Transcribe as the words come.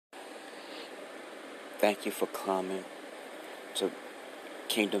Thank you for coming to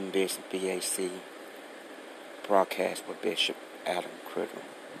Kingdom Business BAC broadcast with Bishop Adam Criddle.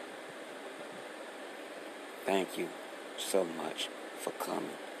 Thank you so much for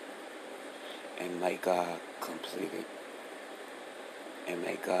coming. And may God complete it. And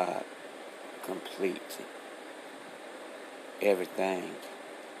may God complete everything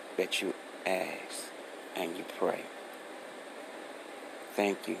that you ask and you pray.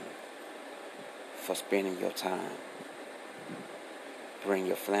 Thank you for spending your time. Bring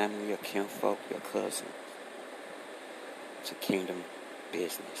your family, your kinfolk, your cousins to Kingdom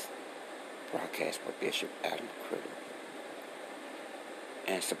Business broadcast by Bishop Adam Criddle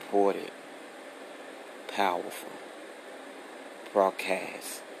and support it. Powerful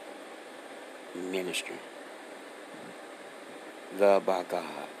broadcast ministry, love by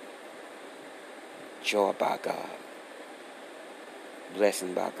God, joy by God,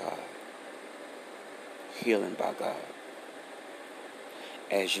 blessing by God, healing by God.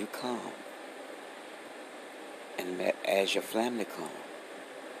 As you come and as your family come,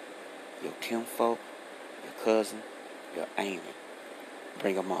 your kinfolk, your cousin, your auntie,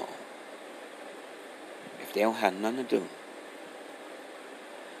 bring them on. If they don't have nothing to do,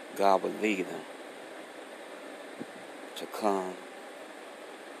 God will lead them to come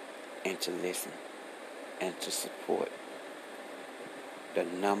and to listen and to support the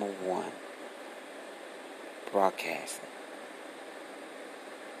number one broadcasting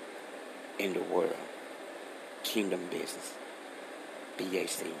in the world, Kingdom Business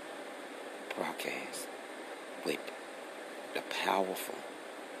BAC broadcast with the powerful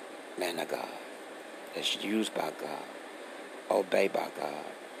man of God that's used by God, obeyed by God,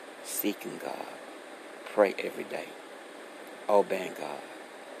 seeking God, pray every day, obeying God.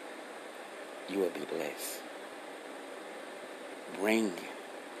 You will be blessed. Bring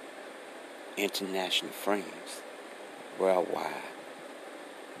international friends worldwide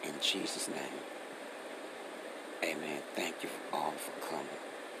in Jesus' name. Amen. Thank you all for coming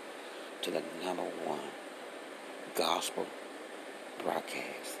to the number one gospel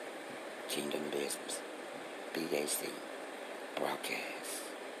broadcast, Kingdom Business BAC broadcast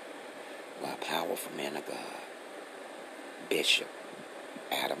by powerful man of God, Bishop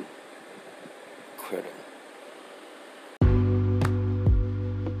Adam Criddle.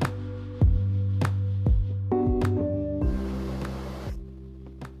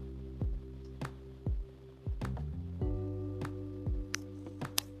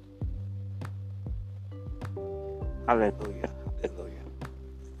 Hallelujah, hallelujah.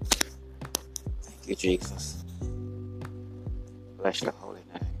 Thank you, Jesus. Bless your holy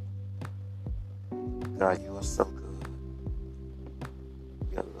name. God, you are so good.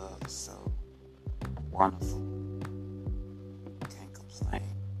 Your love is so wonderful. Can't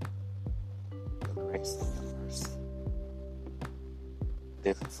complain. Your grace and your mercy.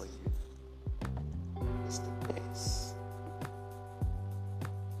 Living for you is the best.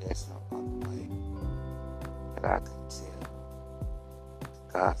 There's no other way that I can tell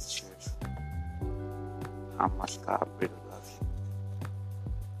God's children how much God really loves you.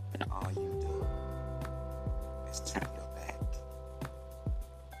 And all you do is turn your back.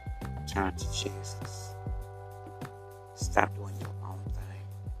 Turn to Jesus. Stop doing your own thing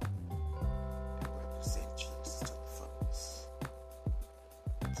and represent Jesus to the fullest.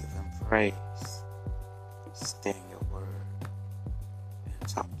 Give him praise. Stay in your word and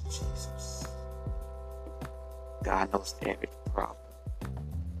talk to Jesus. God knows every problem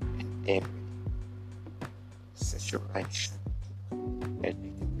and every situation that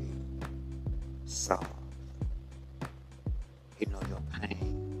need to be solved. He knows your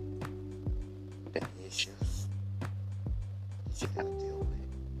pain, the issues that you have to deal with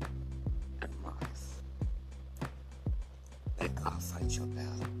in life. Let God fight your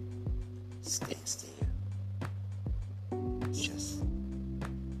battle. Stand still. Just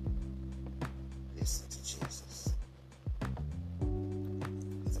listen to Jesus.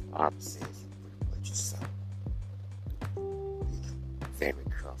 The Bible says you reap what you sow. Be very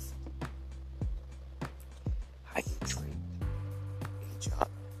careful how you treat each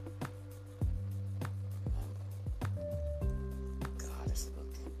other. Remember, God is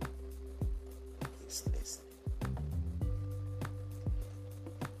looking. He's listening.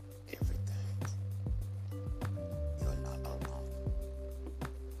 Everything. You're not alone.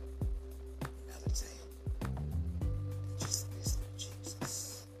 Meditate. Just listen to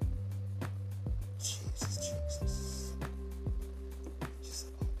Jesus. Jesus. Just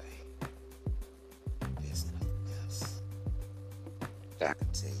obey. There's nothing else that I can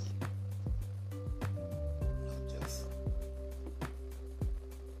tell you. No different.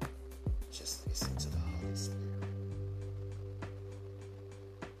 Just listen to the Holy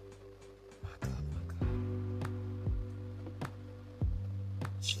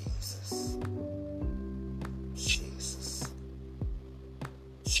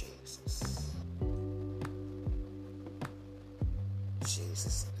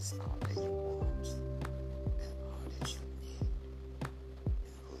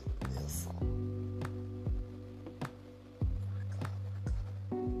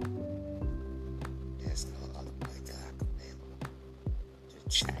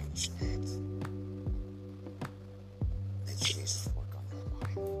change that. Let Jesus work on your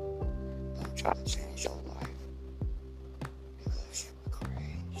life. Don't try to change your life because you will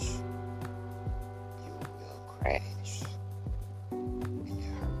crash. You will crash. And it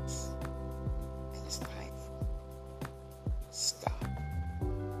hurts. And it's painful. Stop.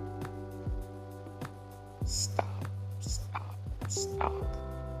 Stop. Stop. Stop.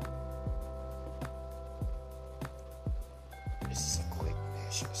 This is a quick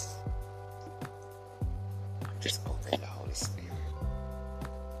measures. I'm just obeying the Holy Spirit.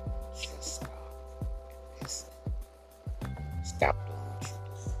 Just stop and listen. Stop doing what you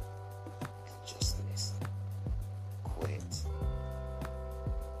do and just listen. Quit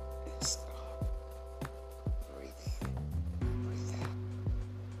and stop. Breathe in and breathe out.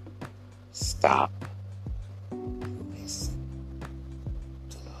 Stop and listen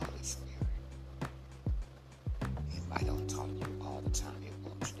to the Holy Spirit. He might not talk to you all the time. He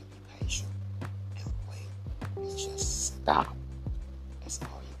wants you to be patient and wait. You just stop. That's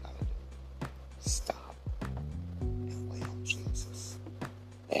all you gotta do. Stop and wait on Jesus.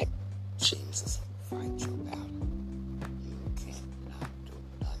 Let Jesus fight your battle. You cannot do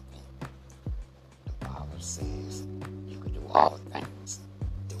nothing. The Bible says you can do all things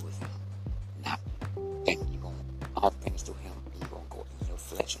through him. Not think you're going to all things through him and you're going to go in your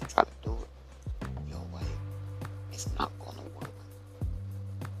flesh and try to do it your way. It's not going to work.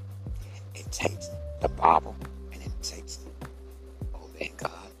 It takes the Bible and it takes obeying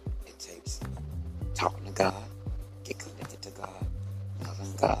God. It takes talking to God, get connected to God,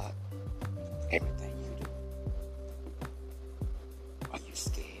 loving God. Everything you do. Are you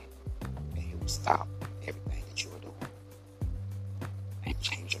scared that he will stop everything that you are doing and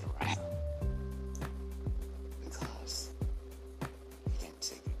change it around? Because he didn't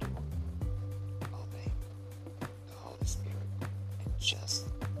take you to obey the Holy Spirit and just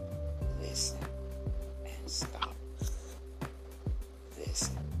listen and stop.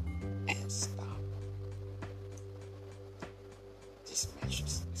 Listen and stop. This message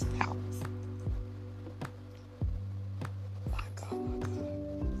is powerful. My God, my God.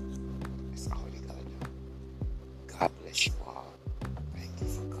 That's all you gotta do. God bless you all. Thank you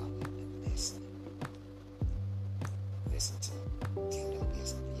for coming and listening. Listen to Kingdom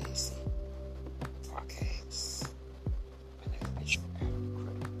Business BAC podcast. My name is Bishop Adam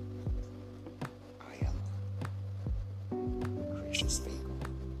Critter. I am a Christian speaker,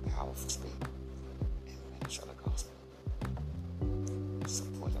 powerful speaker, and minister of the gospel.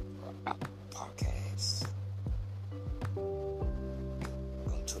 Support our podcast.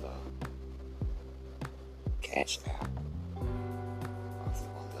 Go to the Cash App